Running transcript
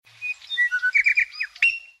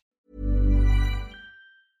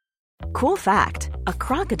Cool fact, a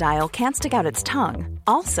crocodile can't stick out its tongue.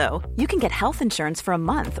 Also, you can get health insurance for a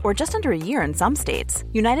month or just under a year in some states.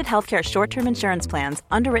 United Healthcare short-term insurance plans,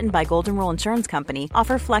 underwritten by Golden Rule Insurance Company,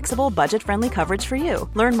 offer flexible, budget-friendly coverage for you.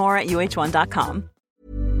 Learn more at uh1.com.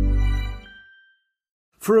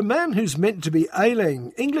 For a man who's meant to be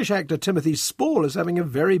ailing, English actor Timothy Spall is having a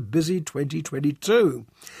very busy 2022.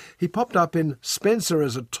 He popped up in Spencer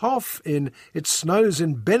as a toff, in It Snows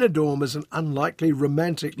in Benidorm as an unlikely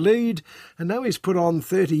romantic lead, and now he's put on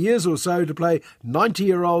 30 years or so to play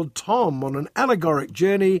 90-year-old Tom on an allegoric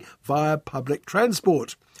journey via public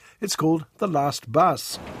transport. It's called The Last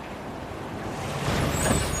Bus.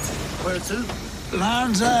 Where to?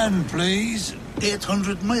 Land's End, please.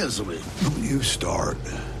 800 miles away. Don't you start.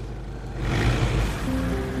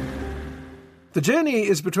 The journey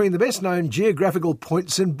is between the best-known geographical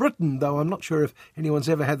points in Britain, though I'm not sure if anyone's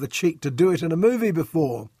ever had the cheek to do it in a movie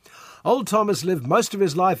before. Old Thomas lived most of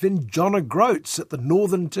his life in John O'Groats at the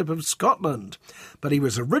northern tip of Scotland, but he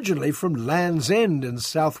was originally from Land's End in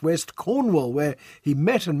southwest Cornwall, where he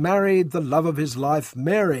met and married the love of his life,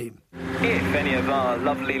 Mary. If any of our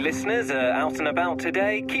lovely listeners are out and about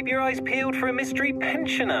today, keep your eyes peeled for a mystery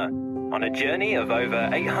pensioner on a journey of over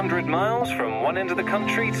 800 miles from one end of the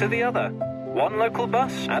country to the other, one local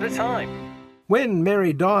bus at a time. When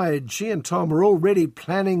Mary died, she and Tom were already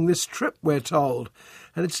planning this trip, we're told,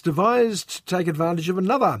 and it's devised to take advantage of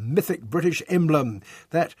another mythic British emblem,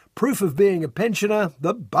 that proof of being a pensioner,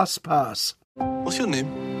 the bus pass. What's your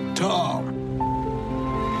name? Tom.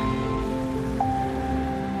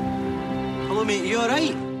 Hello, mate, you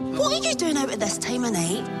alright? What are you doing out at this time of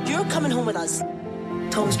night? You're coming home with us.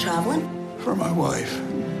 Tom's travelling? For my wife.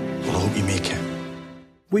 Well, I hope you make it.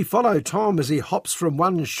 We follow Tom as he hops from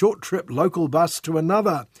one short-trip local bus to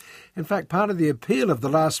another. In fact, part of the appeal of The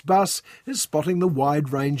Last Bus is spotting the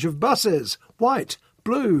wide range of buses. White,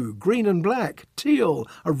 blue, green and black, teal,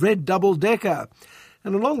 a red double-decker.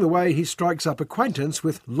 And along the way he strikes up acquaintance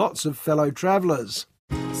with lots of fellow travellers.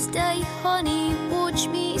 Stay, honey, watch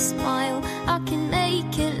me smile. I can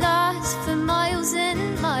make it last for miles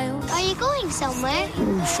and miles. Are you going somewhere?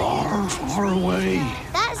 Far, far away.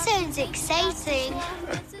 That sounds exciting.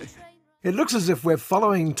 It looks as if we're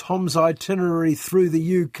following Tom's itinerary through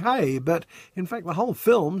the UK, but in fact the whole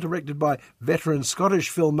film, directed by veteran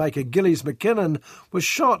Scottish filmmaker Gillies McKinnon, was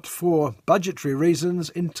shot for budgetary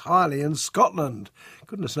reasons entirely in Scotland.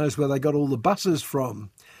 Goodness knows where they got all the buses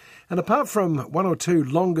from. And apart from one or two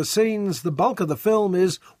longer scenes, the bulk of the film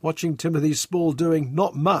is watching Timothy Spall doing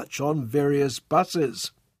not much on various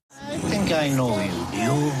buses. I think I know you.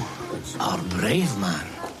 You are a brave man.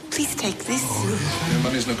 Please take this. Your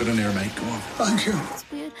money's not good in here, mate. Go on. Thank you.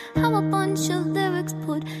 It's weird how a bunch of lyrics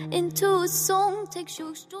put into a song takes you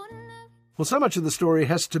extraordinary. Well, so much of the story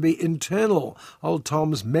has to be internal. Old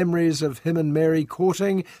Tom's memories of him and Mary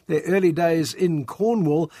courting, their early days in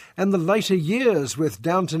Cornwall, and the later years with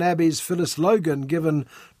Downton Abbey's Phyllis Logan, given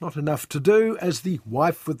not enough to do as the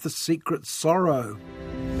wife with the secret sorrow.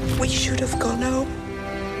 We should have gone home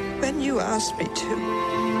when you asked me to.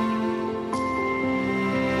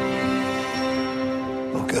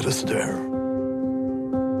 I'll get us there.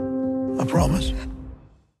 I promise.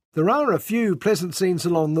 There are a few pleasant scenes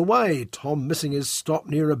along the way, Tom missing his stop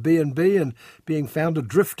near a B&B and being found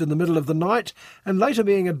adrift in the middle of the night, and later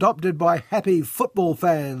being adopted by happy football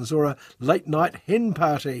fans or a late-night hen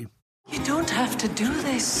party. You don't have to do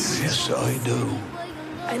this. Yes, I do.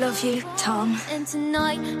 I love you, Tom. And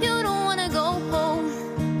tonight you don't want to go home.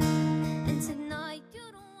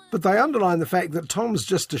 But they underline the fact that Tom's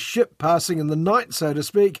just a ship passing in the night, so to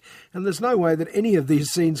speak, and there's no way that any of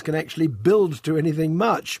these scenes can actually build to anything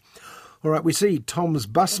much. All right, we see Tom's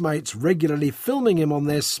busmates regularly filming him on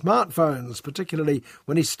their smartphones, particularly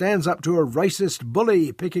when he stands up to a racist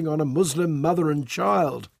bully picking on a Muslim mother and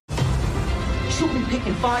child. You shouldn't be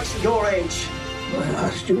picking fights at your age. I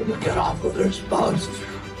asked you to get off of this bus.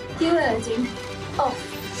 You heard him.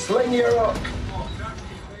 Off. Sling your rock.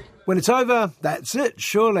 When it's over, that's it,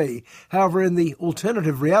 surely. However, in the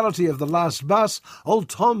alternative reality of The Last Bus, old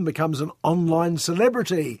Tom becomes an online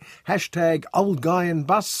celebrity. Hashtag old guy in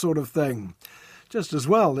bus sort of thing. Just as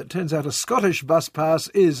well, it turns out a Scottish bus pass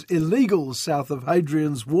is illegal south of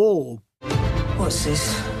Hadrian's Wall. What's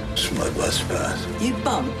this? It's my bus pass. You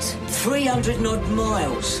bumped 300 odd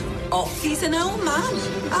miles. Off. He's an old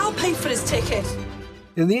man. I'll pay for his ticket.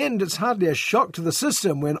 In the end, it's hardly a shock to the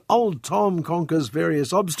system when old Tom conquers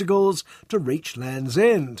various obstacles to reach Land's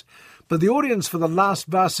End. But the audience for The Last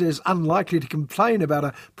Bus is unlikely to complain about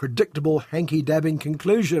a predictable hanky-dabbing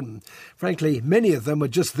conclusion. Frankly, many of them were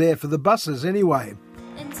just there for the buses anyway.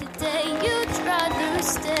 And today you'd rather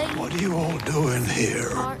stay. What are you all doing here?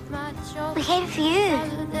 Heart match We came for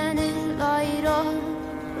you. Then it light up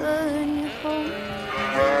when you're home.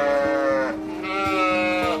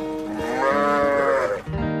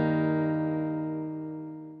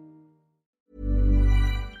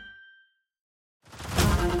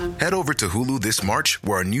 Head over to Hulu this March,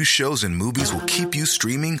 where our new shows and movies will keep you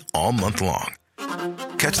streaming all month long.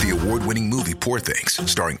 Catch the award-winning movie Poor Things,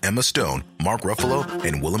 starring Emma Stone, Mark Ruffalo,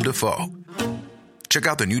 and Willem Dafoe. Check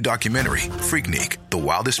out the new documentary, Freaknik, The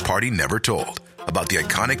Wildest Party Never Told, about the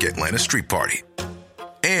iconic Atlanta Street Party.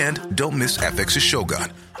 And don't miss FX's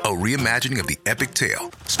Shogun, a reimagining of the epic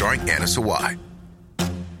tale, starring Anna Sawai.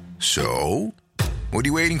 So, what are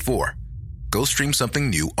you waiting for? Go stream something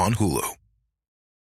new on Hulu.